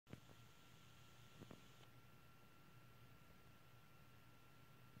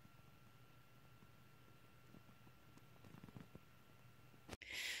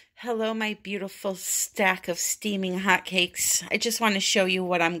Hello, my beautiful stack of steaming hotcakes. I just want to show you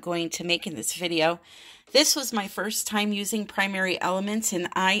what I'm going to make in this video. This was my first time using primary elements, and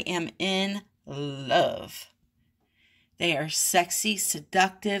I am in love. They are sexy,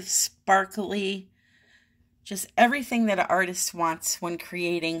 seductive, sparkly, just everything that an artist wants when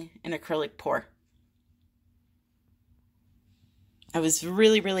creating an acrylic pour. I was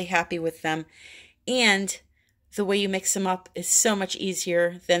really happy with them, and the way you mix them up is so much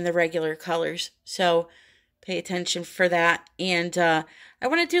easier than the regular colors. So pay attention for that. And I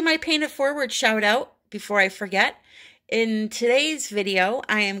want to do my Paint It Forward shout out before I forget. In today's video,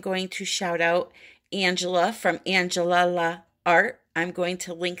 I am going to shout out Angela from Angela La Art. I'm going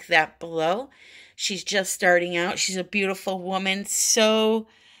to link that below. She's just starting out. She's a beautiful woman, so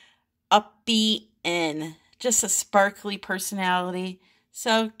upbeat and just a sparkly personality.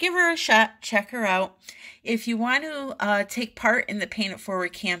 So give her a shot, check her out. If you want to take part in the Paint It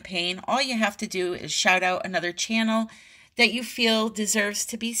Forward campaign, all you have to do is shout out another channel that you feel deserves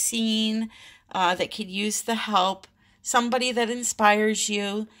to be seen, that could use the help, somebody that inspires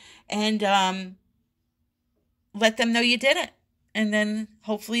you, and let them know you did it. And then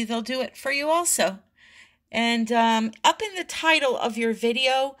hopefully they'll do it for you also. And up in the title of your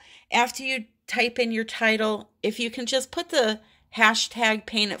video, after you type in your title, if you can just put the hashtag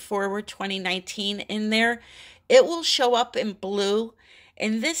Paint It Forward 2019 in there, it will show up in blue.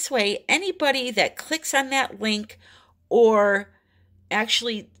 And this way, anybody that clicks on that link or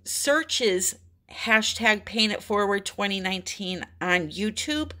actually searches hashtag Paint It Forward 2019 on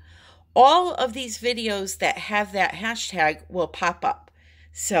YouTube, all of these videos that have that hashtag will pop up.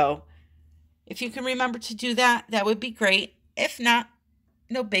 So if you can remember to do that, that would be great. If not,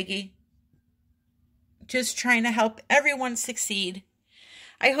 no biggie. Just trying to help everyone succeed.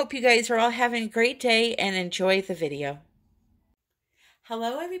 I hope you guys are all having a great day and enjoy the video.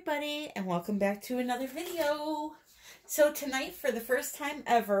 Hello everybody, and welcome back to another video. So tonight, for the first time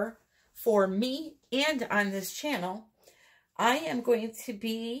ever for me and on this channel, I am going to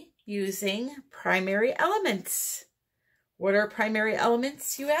be using primary elements. What are primary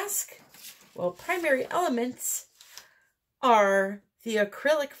elements, you ask? Well, primary elements are the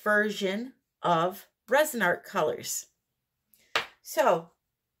acrylic version of resin art colors. So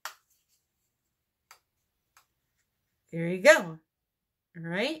here you go. All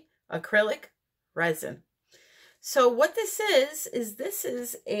right, acrylic resin. So what this is this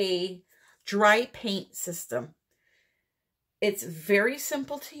is a dry paint system. It's very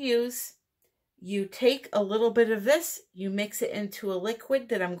simple to use. You take a little bit of this, you mix it into a liquid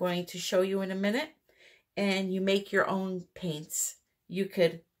that I'm going to show you in a minute, and you make your own paints. You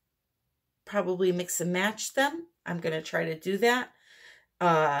could probably mix and match them. I'm going to try to do that.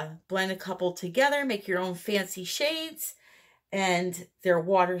 Blend a couple together, make your own fancy shades, and they're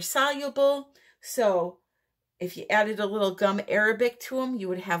water soluble. So if you added a little gum arabic to them, you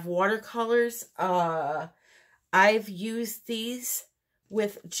would have watercolors. I've used these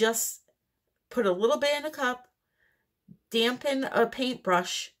with just put a little bit in a cup, dampen a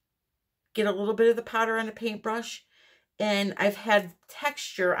paintbrush, get a little bit of the powder on a paintbrush, and I've had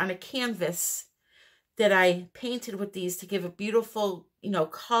texture on a canvas that I painted with these to give a beautiful,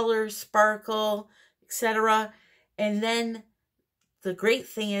 color, sparkle, etc. And then the great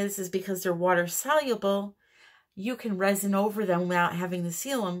thing is because they're water soluble, you can resin over them without having to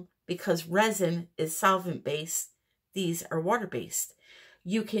seal them, because resin is solvent based. These are water based.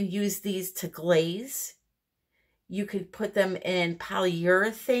 You can use these to glaze. You could put them in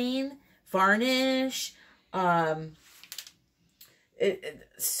polyurethane, varnish,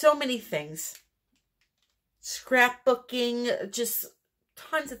 so many things. Scrapbooking, just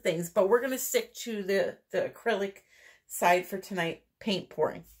tons of things. But we're going to stick to the acrylic side for tonight, paint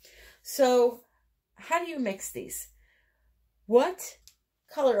pouring. So how do you mix these? What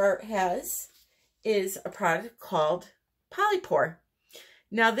Color Art has is a product called Polypour.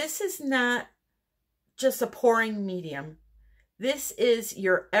 Now this is not just a pouring medium. This is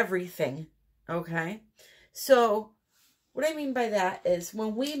your everything, okay? So what I mean by that is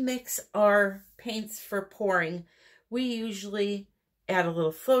when we mix our paints for pouring, we usually add a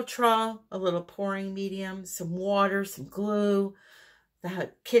little Floetrol, a little pouring medium, some water, some glue,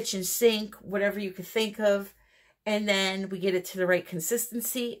 the kitchen sink, whatever you could think of, and then we get it to the right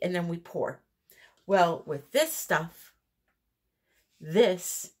consistency, and then we pour. Well, with this stuff,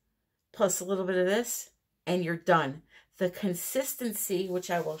 this plus a little bit of this, and you're done. The consistency,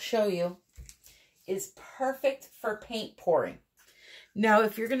 which I will show you, is perfect for paint pouring. Now,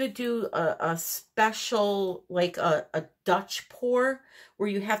 if you're going to do a special, like a Dutch pour, where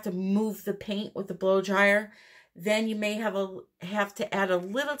you have to move the paint with the blow dryer, then you may have to add a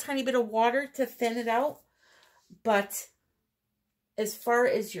little tiny bit of water to thin it out. But as far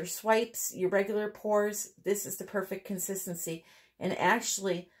as your swipes, your regular pours, this is the perfect consistency. And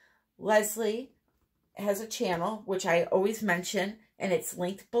actually, Leslie has a channel, which I always mention, and it's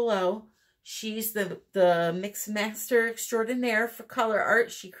linked below. She's the mix master extraordinaire for color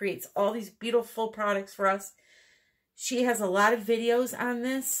art. She creates all these beautiful products for us. She has a lot of videos on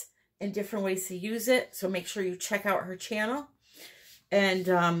this and different ways to use it. So make sure you check out her channel.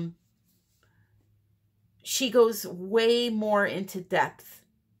 And she goes way more into depth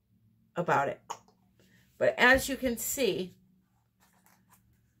about it. But as you can see,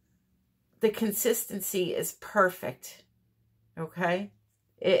 the consistency is perfect. Okay?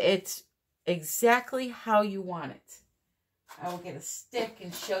 It's exactly how you want it. I will get a stick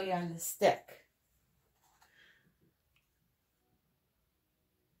and show you on the stick.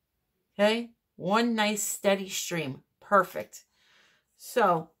 Okay? One nice steady stream. Perfect.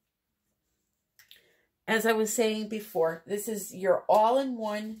 So, as I was saying before, this is your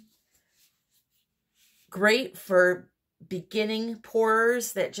all-in-one. Great for beginning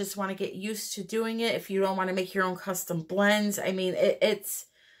pourers that just want to get used to doing it. If you don't want to make your own custom blends. I mean, it's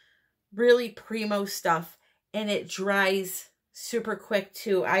really primo stuff, and it dries super quick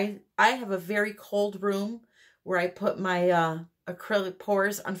too. I have a very cold room where I put my acrylic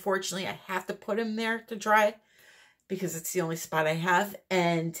pours. Unfortunately, I have to put them there to dry because it's the only spot I have.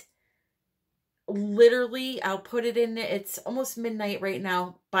 And literally, I'll put it in. It's almost midnight right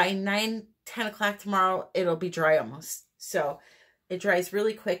now. By 9, 10 o'clock tomorrow, it'll be dry almost. So it dries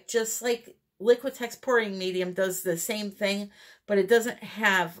really quick, just like Liquitex pouring medium does the same thing, but it doesn't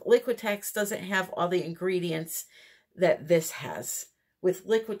have, Liquitex doesn't have all the ingredients that this has. With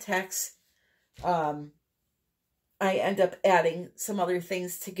Liquitex, I end up adding some other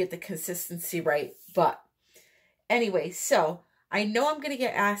things to get the consistency right. But anyway, so I know I'm going to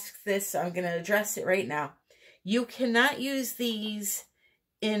get asked this, so I'm going to address it right now. You cannot use these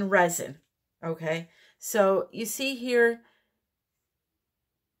in resin, okay? So you see here,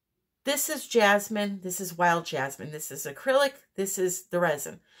 this is jasmine, this is wild jasmine, this is acrylic, this is the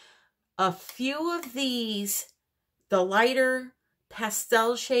resin. A few of these, the lighter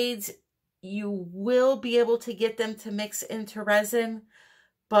pastel shades, you will be able to get them to mix into resin,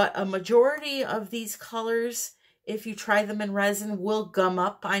 but a majority of these colors, if you try them in resin, will gum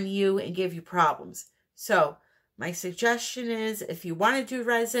up on you and give you problems. So my suggestion is, if you want to do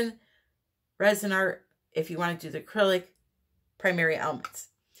resin art. If you want to do the acrylic, primary elements.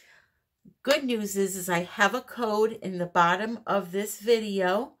 Good news is I have a code in the bottom of this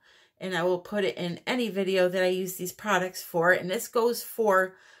video, and I will put it in any video that I use these products for. And this goes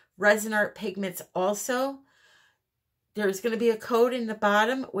for resin art pigments also. There's going to be a code in the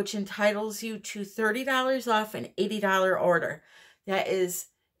bottom which entitles you to $30 off an $80 order. That is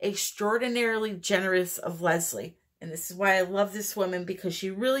extraordinarily generous of Leslie. And this is why I love this woman, because she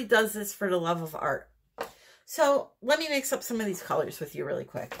really does this for the love of art. So let me mix up some of these colors with you really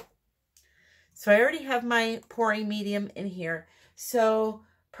quick. So I already have my pouring medium in here. So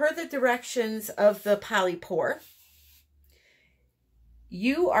per the directions of the Polypour,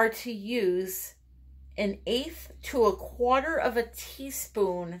 you are to use 1/8 to 1/4 of a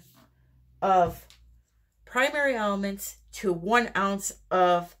teaspoon of primary elements to 1 ounce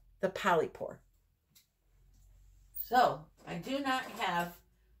of the Polypour. So I do not have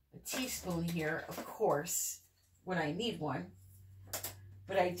a teaspoon here, of course, when I need one.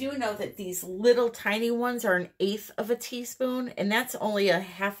 But I do know that these little tiny ones are 1/8 of a teaspoon, and that's only a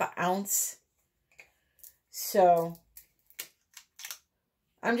 1/2 ounce. So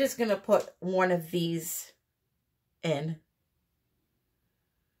I'm just going to put one of these in.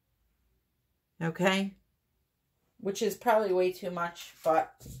 Okay? Which is probably way too much,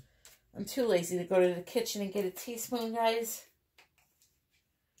 but I'm too lazy to go to the kitchen and get a teaspoon, guys.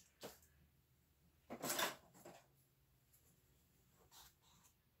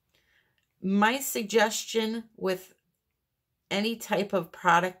 My suggestion with any type of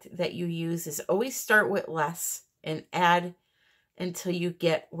product that you use is always start with less and add until you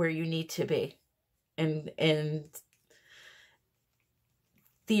get where you need to be. And in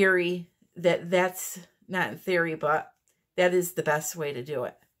theory, that's not in theory, but that is the best way to do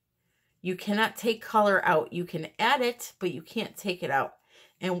it. You cannot take color out. You can add it, but you can't take it out.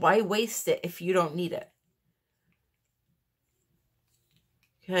 And why waste it if you don't need it?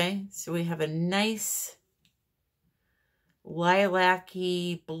 Okay, so we have a nice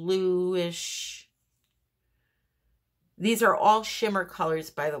lilac-y, bluish. These are all shimmer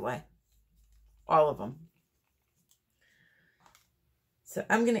colors, by the way. All of them. So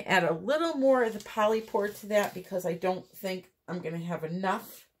I'm going to add a little more of the Polypour to that because I don't think I'm going to have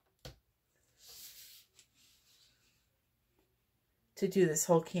enough to do this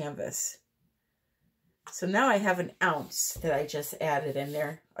whole canvas. So now I have an ounce that I just added in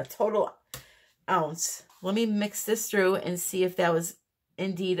there, a total ounce. Let me mix this through and see if that was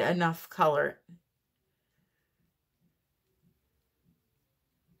indeed enough color.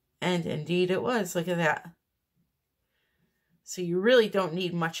 And indeed it was. Look at that. So you really don't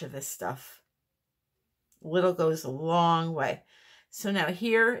need much of this stuff. Little goes a long way. So now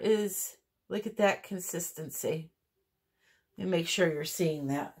here is, look at that consistency. Let me make sure you're seeing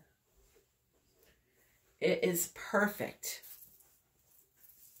that. It is perfect.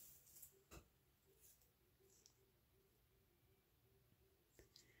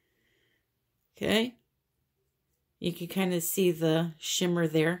 Okay. You can kind of see the shimmer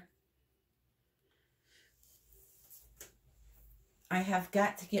there. I have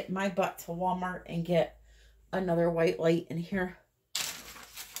got to get my butt to Walmart and get another white light in here.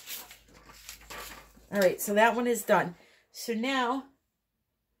 All right, so that one is done. So now,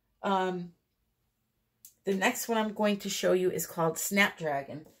 the next one I'm going to show you is called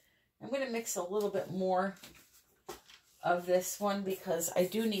Snapdragon. I'm going to mix a little bit more of this one because I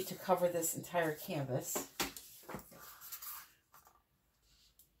do need to cover this entire canvas.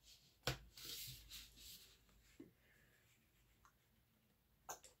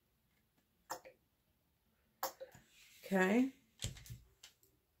 Okay.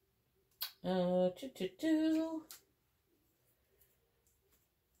 And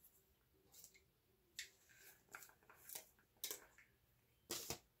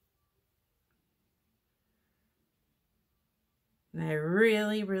I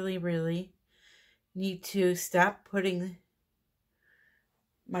really, really, really need to stop putting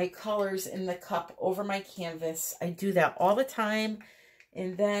my colors in the cup over my canvas. I do that all the time,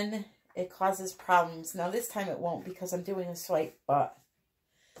 and then it causes problems. Now this time it won't because I'm doing a swipe, but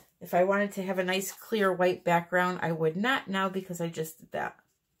if I wanted to have a nice clear white background, I would not now because I just did that.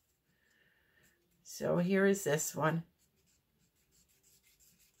 So here is this one.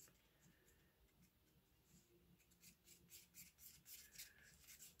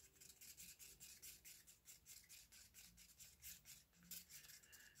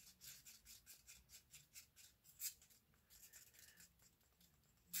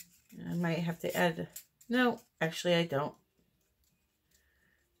 I might have to add, no, actually I don't.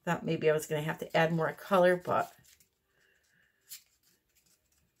 Thought maybe I was going to have to add more color, but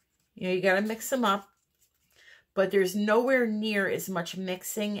you know, you got to mix them up. But there's nowhere near as much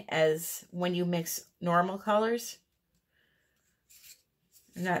mixing as when you mix normal colors.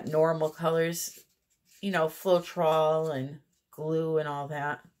 Not normal colors, you know, Floetrol and glue and all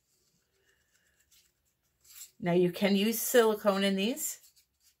that. Now you can use silicone in these.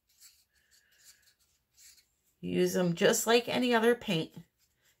 Use them just like any other paint.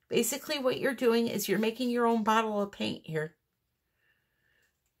 Basically what you're doing is you're making your own bottle of paint here.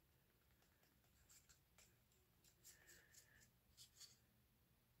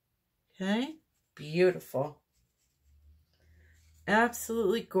 Okay, beautiful.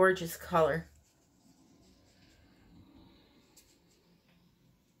 Absolutely gorgeous color.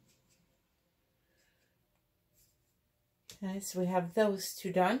 Okay, so we have those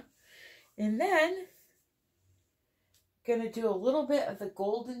two done. And then going to do a little bit of the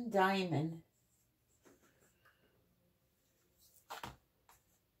golden diamond.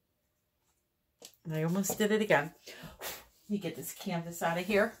 And I almost did it again. Let me get this canvas out of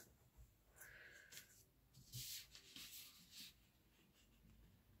here.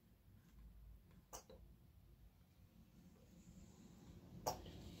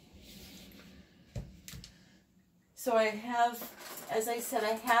 So I have, as I said,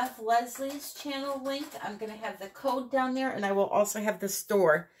 I have Leslie's channel link. I'm going to have the code down there, and I will also have the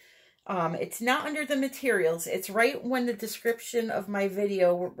store. It's not under the materials. It's right when the description of my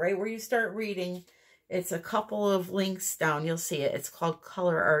video, right where you start reading, it's a couple of links down. You'll see it. It's called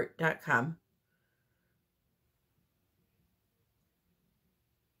colorart.com.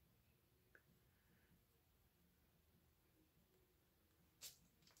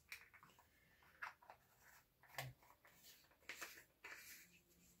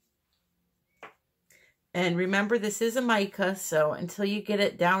 And remember, this is a mica, so until you get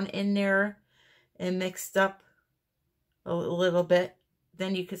it down in there and mixed up a little bit,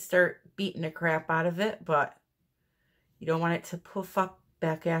 then you could start beating the crap out of it, but you don't want it to poof up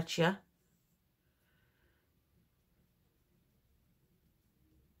back at you.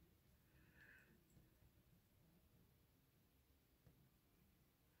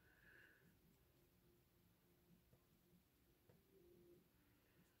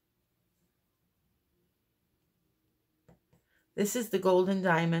 This is the Golden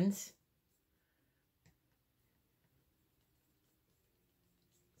Diamonds.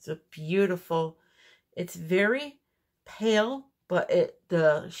 It's a beautiful, it's very pale, but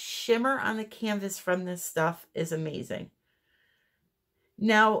the shimmer on the canvas from this stuff is amazing.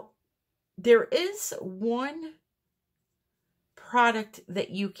 Now, there is one product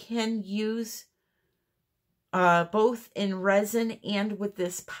that you can use both in resin and with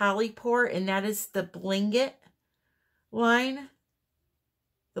this Polypour, and that is the Bling It line.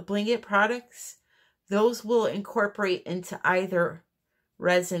 The Bling It products, those will incorporate into either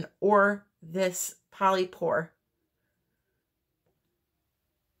resin or this Polypour.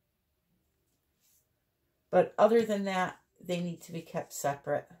 But other than that, they need to be kept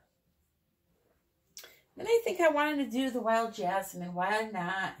separate. And I think I wanted to do the Wild Jasmine. Why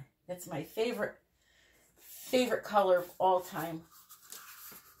not? That's my favorite color of all time.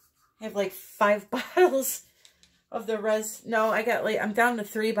 I have like 5 bottles of the resin. No, I'm down to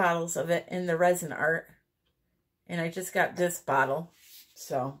 3 bottles of it in the resin art. And I just got this bottle.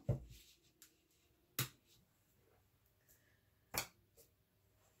 So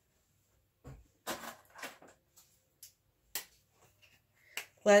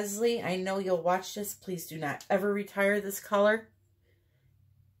Leslie, I know you'll watch this. Please do not ever retire this color.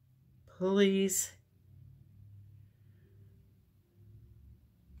 Please.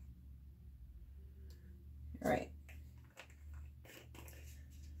 All right.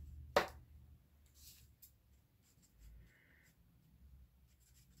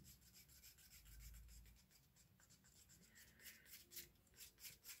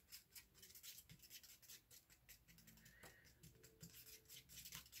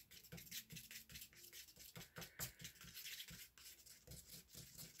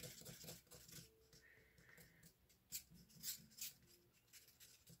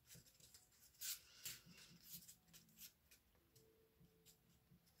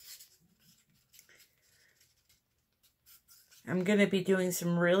 I'm going to be doing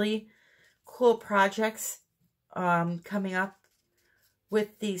some really cool projects coming up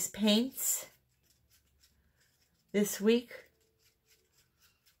with these paints this week.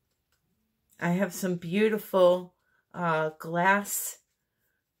 I have some beautiful glass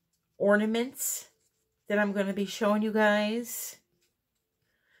ornaments that I'm going to be showing you guys.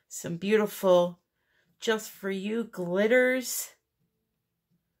 Some beautiful just for you glitters.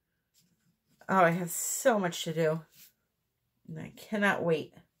 Oh, I have so much to do. And I cannot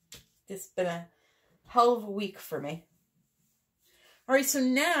wait. It's been a hell of a week for me. All right, so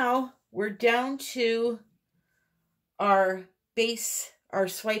now we're down to our base, our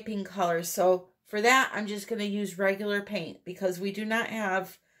swiping colors. So for that, I'm just going to use regular paint because we do not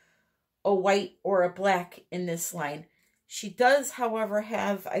have a white or a black in this line. She does, however,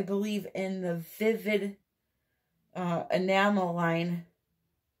 have, I believe, in the Vivid enamel line.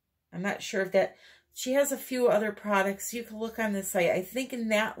 I'm not sure if that... She has a few other products. You can look on the site. I think in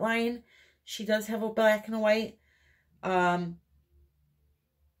that line, she does have a black and a white. I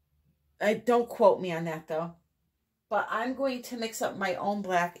don't quote me on that, though. But I'm going to mix up my own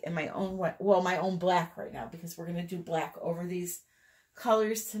black and my own white. Well, my own black right now, because we're going to do black over these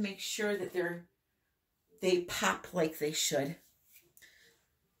colors to make sure that they pop like they should.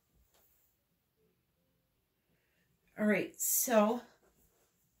 All right, so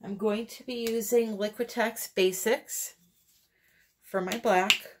I'm going to be using Liquitex Basics for my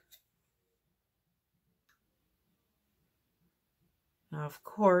black. Now, of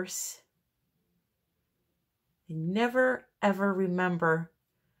course, I never ever remember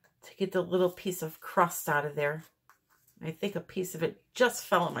to get the little piece of crust out of there. I think a piece of it just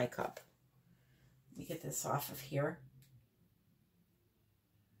fell in my cup. Let me get this off of here.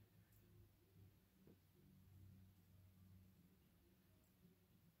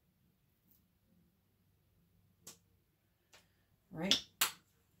 Right.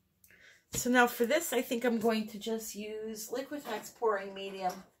 So now for this, I think I'm going to just use Liquitex pouring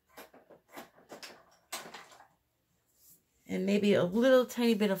medium. And maybe a little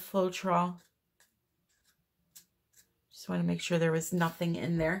tiny bit of Floetrol. Just want to make sure there was nothing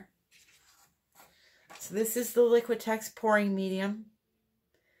in there. So this is the Liquitex pouring medium.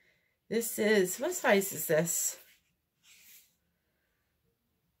 This is, what size is this?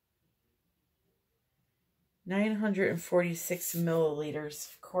 946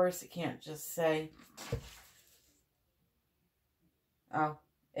 milliliters. Of course, it can't just say. Oh,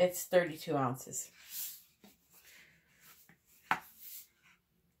 it's 32 ounces.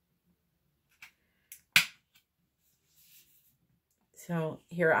 So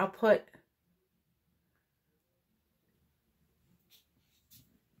here, I'll put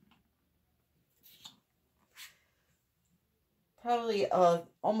Probably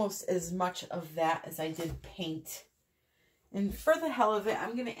almost as much of that as I did paint. And for the hell of it,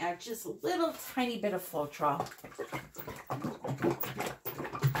 I'm going to add just a little tiny bit of Floetrol.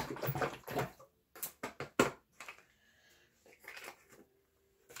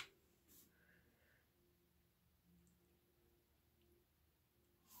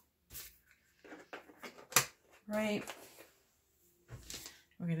 Right.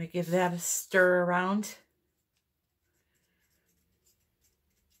 We're going to give that a stir around.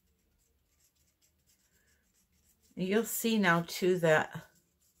 And you'll see now too that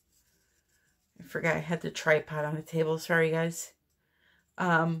I forgot I had the tripod on the table. Sorry, guys.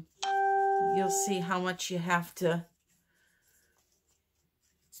 You'll see how much you have to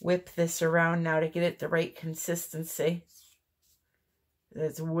whip this around now to get it the right consistency.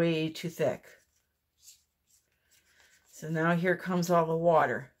 It's way too thick. So now here comes all the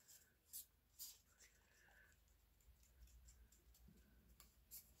water.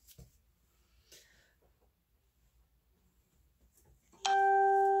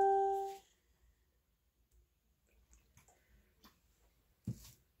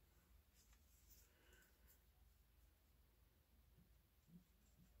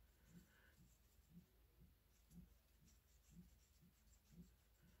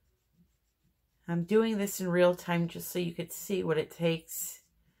 I'm doing this in real time just so you could see what it takes.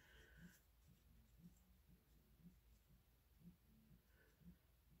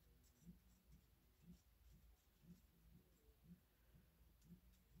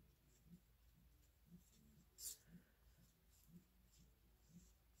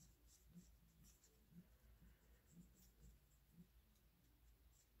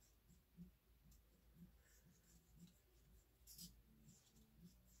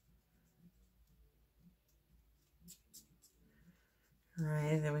 All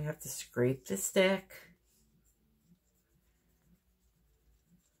right, then we have to scrape the stick.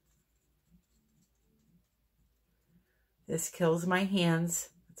 This kills my hands.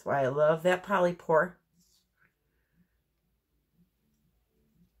 That's why I love that Polypour.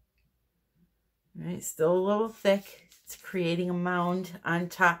 All right, still a little thick. It's creating a mound on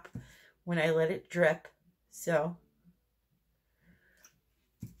top when I let it drip. So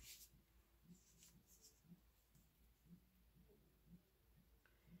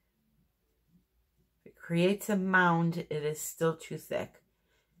creates a mound, it is still too thick.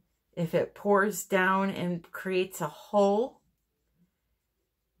 If it pours down and creates a hole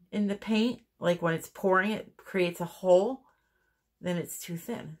in the paint, like when it's pouring, it creates a hole, then it's too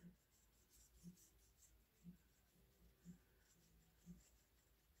thin.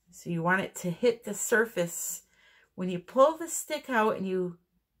 So you want it to hit the surface. When you pull the stick out and you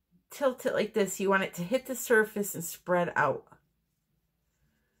tilt it like this, you want it to hit the surface and spread out.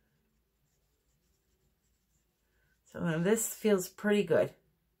 So now this feels pretty good,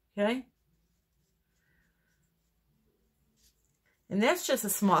 okay? And that's just a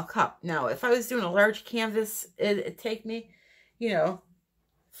small cup. Now, if I was doing a large canvas, it'd take me,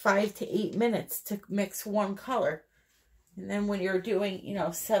 5 to 8 minutes to mix one color. And then when you're doing,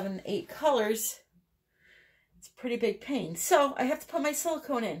 7, 8 colors, it's a pretty big pain. So I have to put my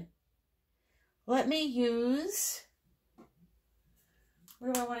silicone in. Let me use,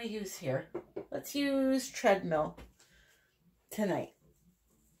 what do I want to use here? Let's use treadmill tonight.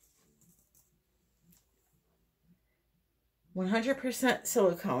 100%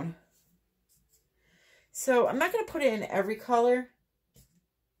 silicone. So I'm not going to put it in every color.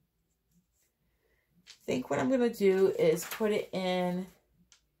 I think what I'm going to do is put it in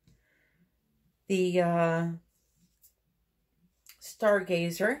the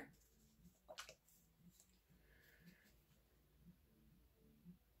Stargazer.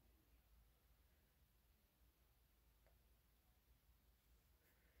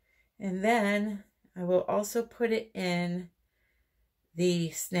 And then I will also put it in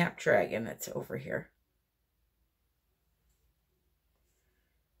the Snapdragon that's over here.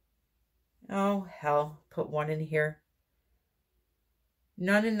 Oh, hell. Put one in here.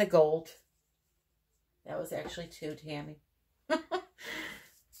 None in the gold. That was actually 2, Tammy. All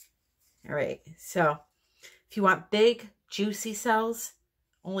right. So, if you want big, juicy cells,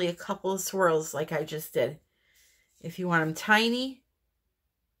 only a couple of swirls like I just did. If you want them tiny,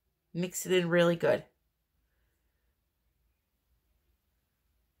 mix it in really good.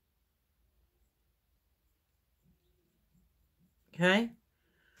 Okay.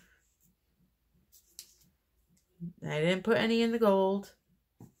 I didn't put any in the gold.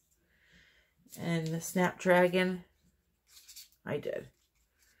 And the Snapdragon, I did.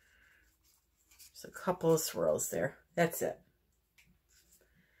 Just a couple of swirls there. That's it.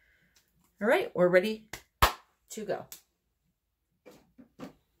 All right, we're ready to go.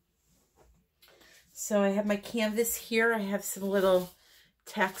 So I have my canvas here. I have some little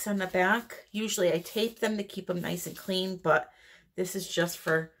tacks on the back. Usually I tape them to keep them nice and clean, but this is just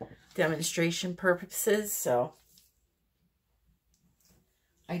for demonstration purposes, so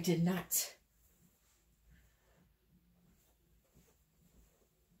I did not.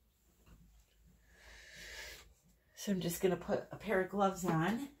 So I'm just going to put a pair of gloves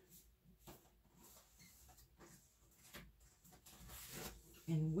on.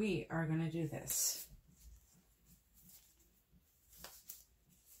 And we are going to do this.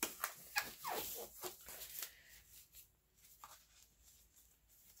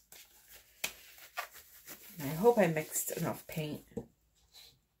 I hope I mixed enough paint. All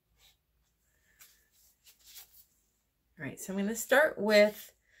right, so I'm going to start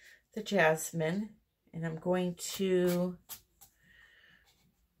with the jasmine, and I'm going to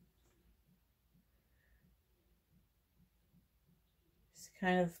just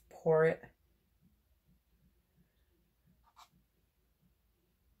kind of pour it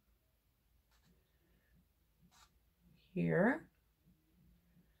here.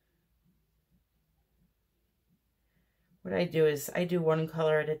 What I do is I do one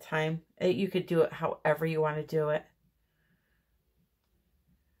color at a time. You could do it however you want to do it.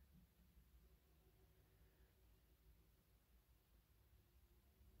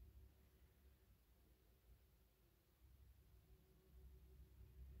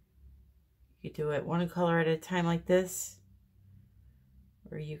 You could do it one color at a time like this,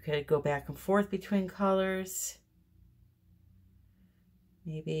 or you could go back and forth between colors.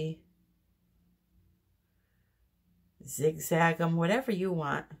 Maybe zigzag them, whatever you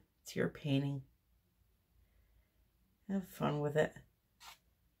want. It's your painting. Have fun with it.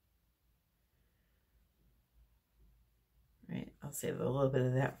 Right, I'll save a little bit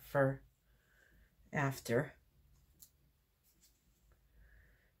of that for after.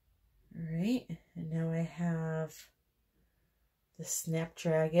 All right, and now I have the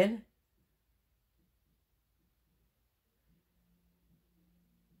Snapdragon.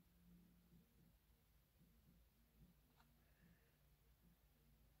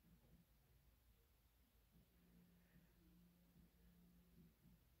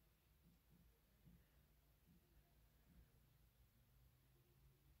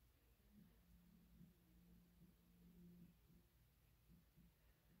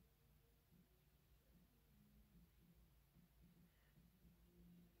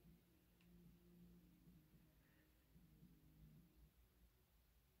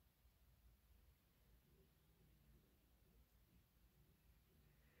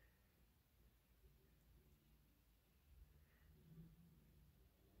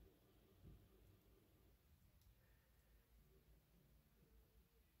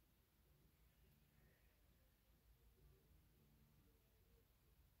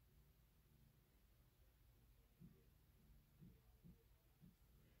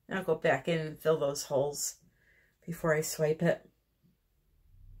 And I'll go back in and fill those holes before I swipe it.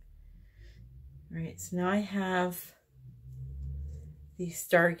 All right, so now I have the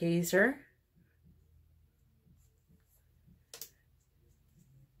Stargazer.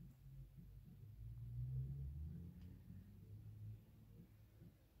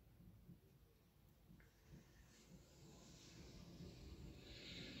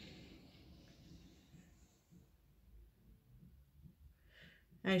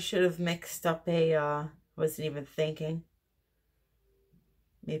 I should have mixed up wasn't even thinking.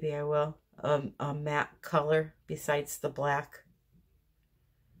 Maybe I will. A matte color besides the black.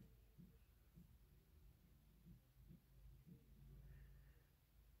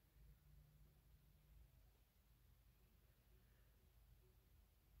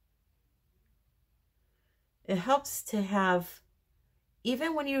 It helps to have,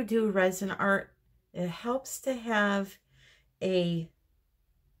 even when you do resin art, it helps to have a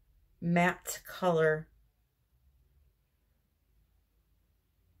matte color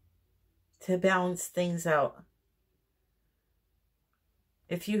to balance things out.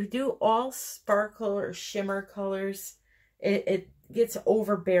 If you do all sparkle or shimmer colors, it gets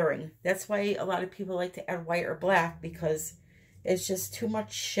overbearing. That's why a lot of people like to add white or black, because it's just too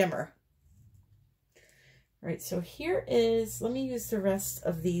much shimmer. All right, so here is, let me use the rest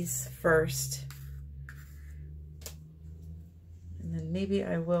of these first. And then maybe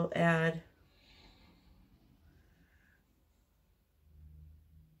I will add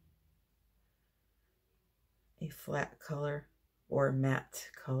a flat color or matte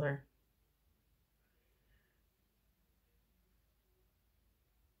color.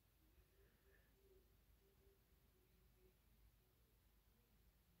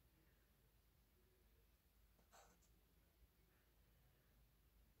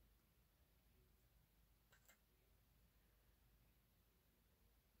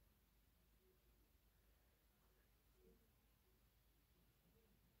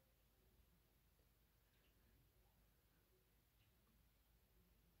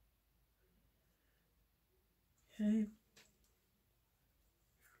 Okay.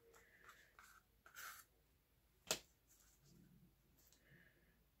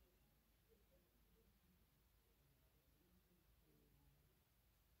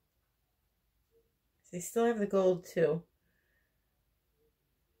 They still have the gold too,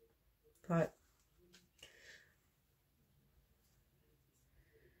 but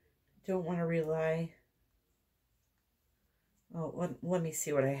don't want to rely. Oh, let me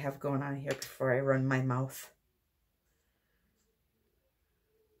see what I have going on here before I run my mouth.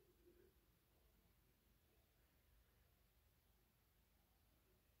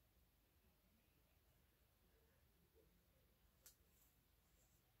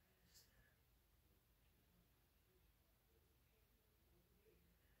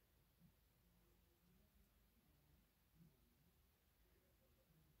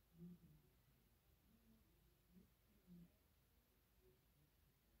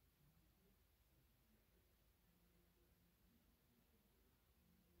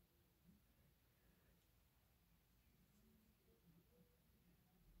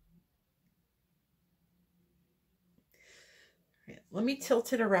 Let me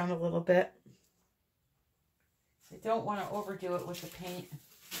tilt it around a little bit. I don't want to overdo it with the paint.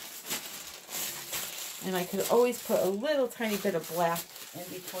 And I could always put a little tiny bit of black in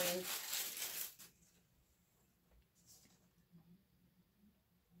between.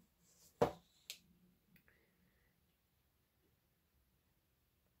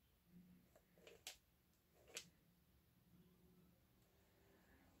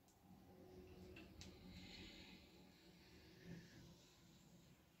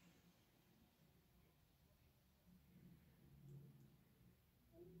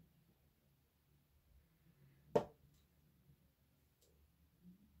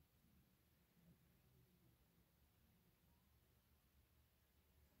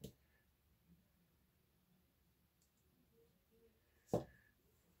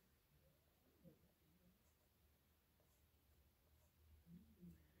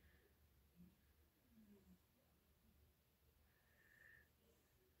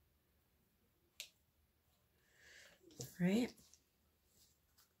 Right?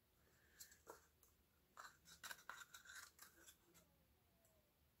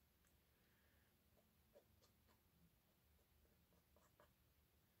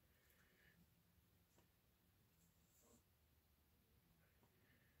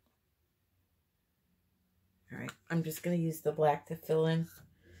 All right, I'm just going to use the black to fill in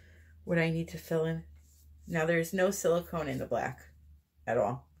what I need to fill in. Now there's no silicone in the black at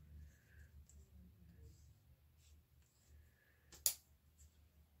all.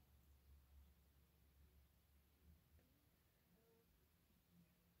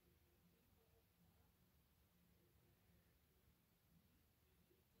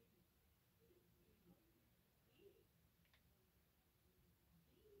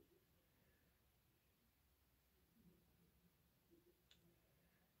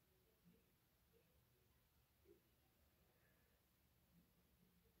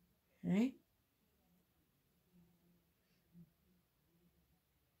 Okay.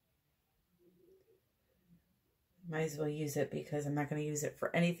 Might as well use it because I'm not going to use it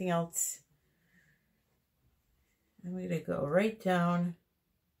for anything else. I'm going to go right down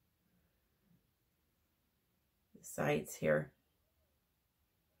the sides here.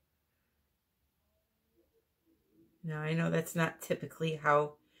 Now I know that's not typically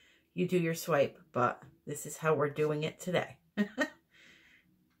how you do your swipe, but this is how we're doing it today.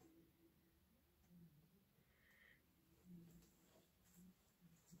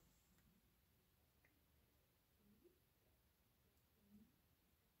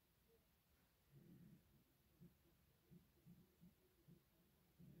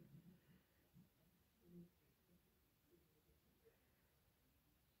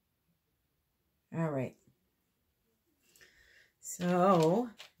 All right. So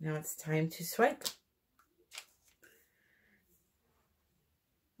now it's time to swipe.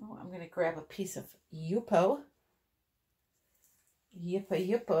 Oh, I'm going to grab a piece of Yupo.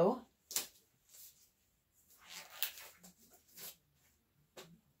 Yupo.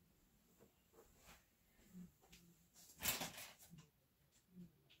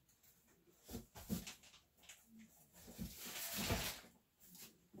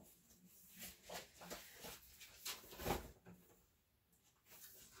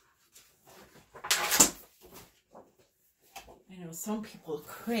 Some people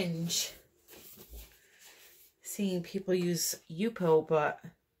cringe seeing people use Yupo, but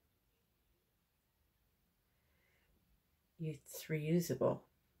it's reusable.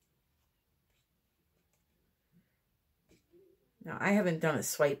 Now, I haven't done a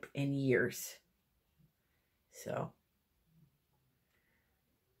swipe in years, So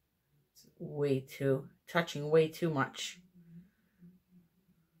it's touching way too much.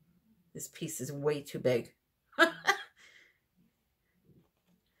 This piece is way too big.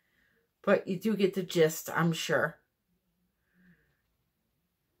 But you do get the gist, I'm sure.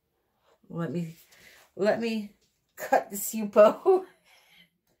 Let me cut this Yupo.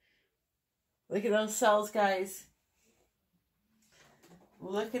 Look at those cells, guys.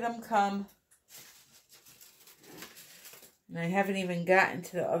 Look at them come. And I haven't even gotten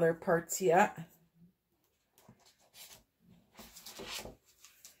to the other parts yet.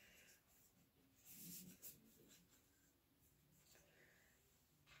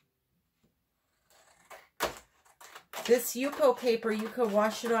 This Yupo paper, you could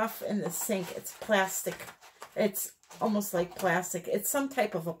wash it off in the sink. It's plastic. It's almost like plastic. It's some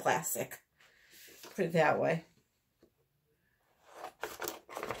type of a plastic. Put it that way.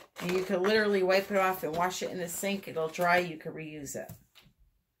 And you could literally wipe it off and wash it in the sink. It'll dry. You could reuse it.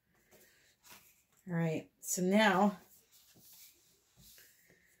 All right. So now,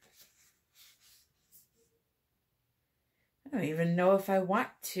 I don't even know if I want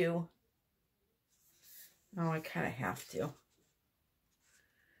to. Oh, I kind of have to. Let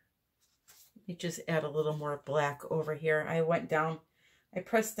me just add a little more black over here. I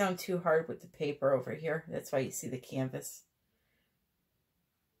pressed down too hard with the paper over here. That's why you see the canvas.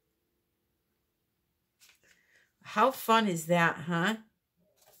 How fun is that, huh?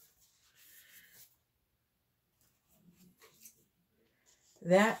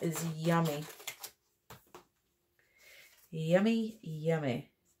 That is yummy. Yummy, yummy.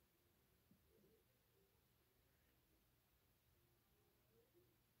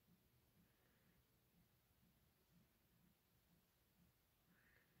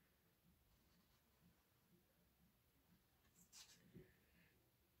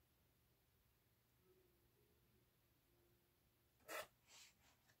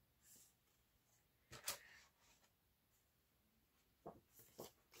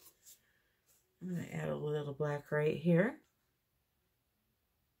 I'm going to add a little black right here.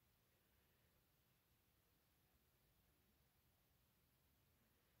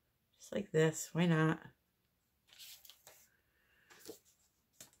 Just like this. Why not?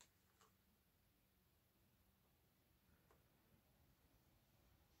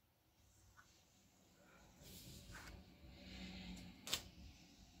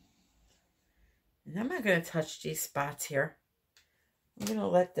 And I'm not going to touch these spots here. I'm going to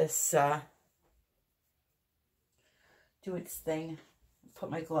let this do its thing.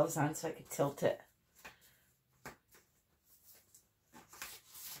 Put my gloves on so I can tilt it.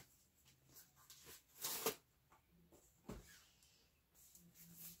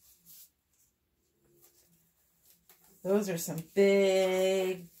 Those are some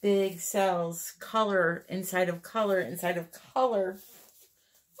big, big cells. Color inside of color inside of color.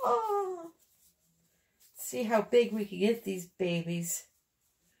 Oh, let's see how big we can get these babies.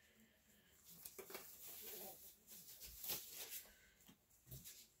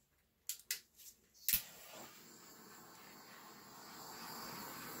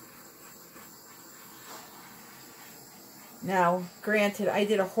 Now, granted, I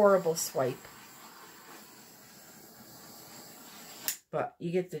did a horrible swipe. But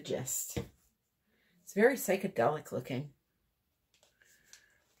you get the gist. It's very psychedelic looking.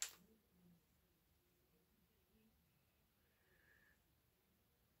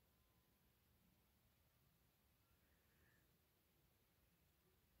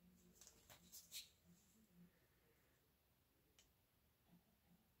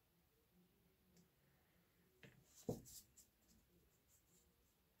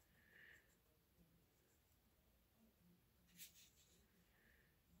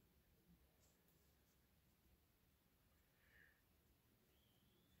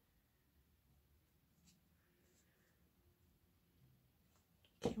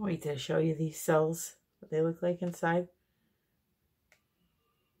 Can't wait to show you these cells, what they look like inside.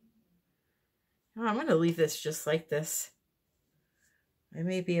 Oh, I'm going to leave this just like this. I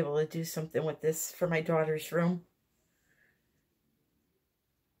may be able to do something with this for my daughter's room.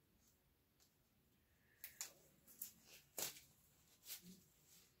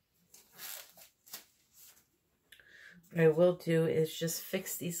 What I will do is just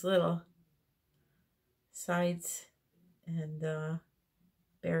fix these little sides and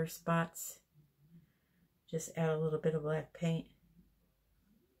bare spots. Just add a little bit of black paint.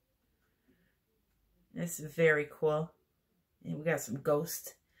 This is very cool. And we got some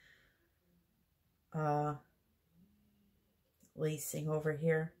ghost lacing over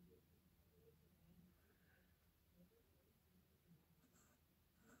here.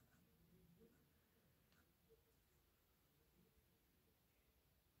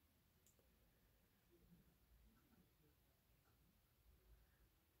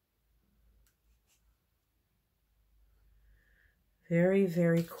 Very,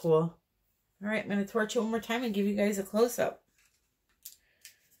 very cool. All right, I'm going to torch it one more time and give you guys a close-up.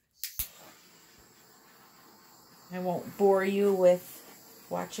 I won't bore you with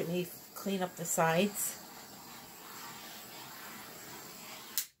watching me clean up the sides.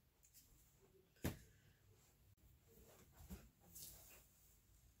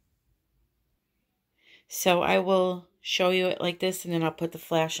 So I will show you it like this, and then I'll put the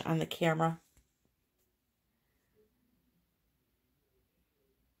flash on the camera.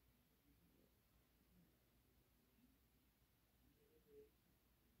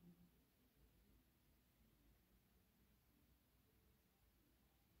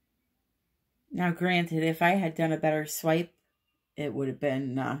 Now, granted, if I had done a better swipe, it would have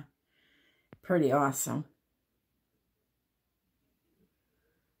been pretty awesome.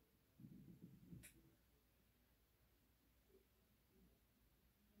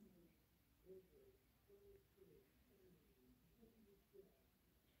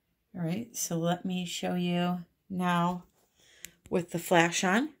 All right, so let me show you now with the flash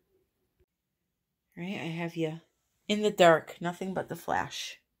on. All right, I have you in the dark, nothing but the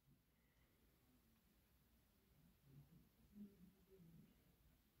flash.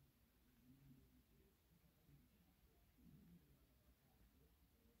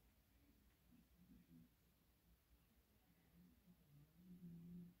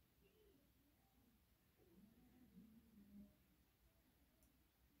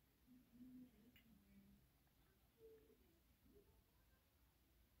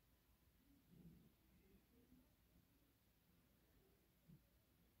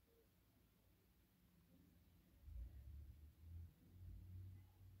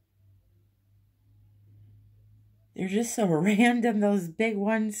 They're just so random, those big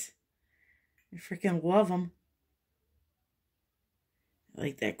ones. I freaking love them. I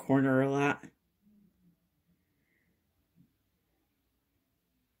like that corner a lot.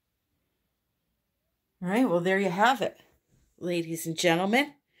 All right, well, there you have it. Ladies and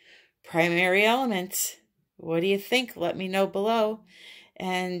gentlemen, primary elements. What do you think? Let me know below.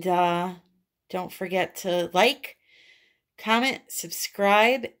 And don't forget to like, comment,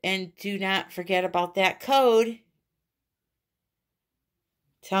 subscribe, and do not forget about that code.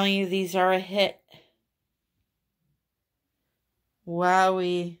 Telling you these are a hit.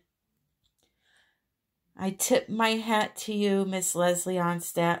 Wowee. I tip my hat to you, Miss Leslie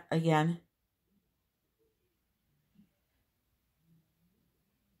Onstadt, again.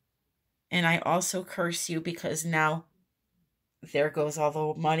 And I also curse you because now there goes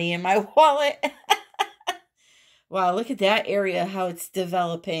all the money in my wallet. Wow, look at that area, how it's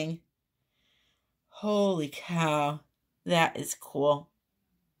developing. Holy cow. That is cool.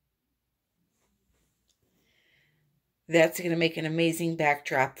 That's going to make an amazing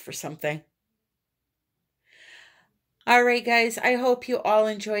backdrop for something. All right, guys. I hope you all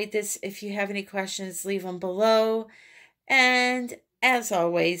enjoyed this. If you have any questions, leave them below. And as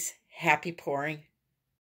always, happy pouring.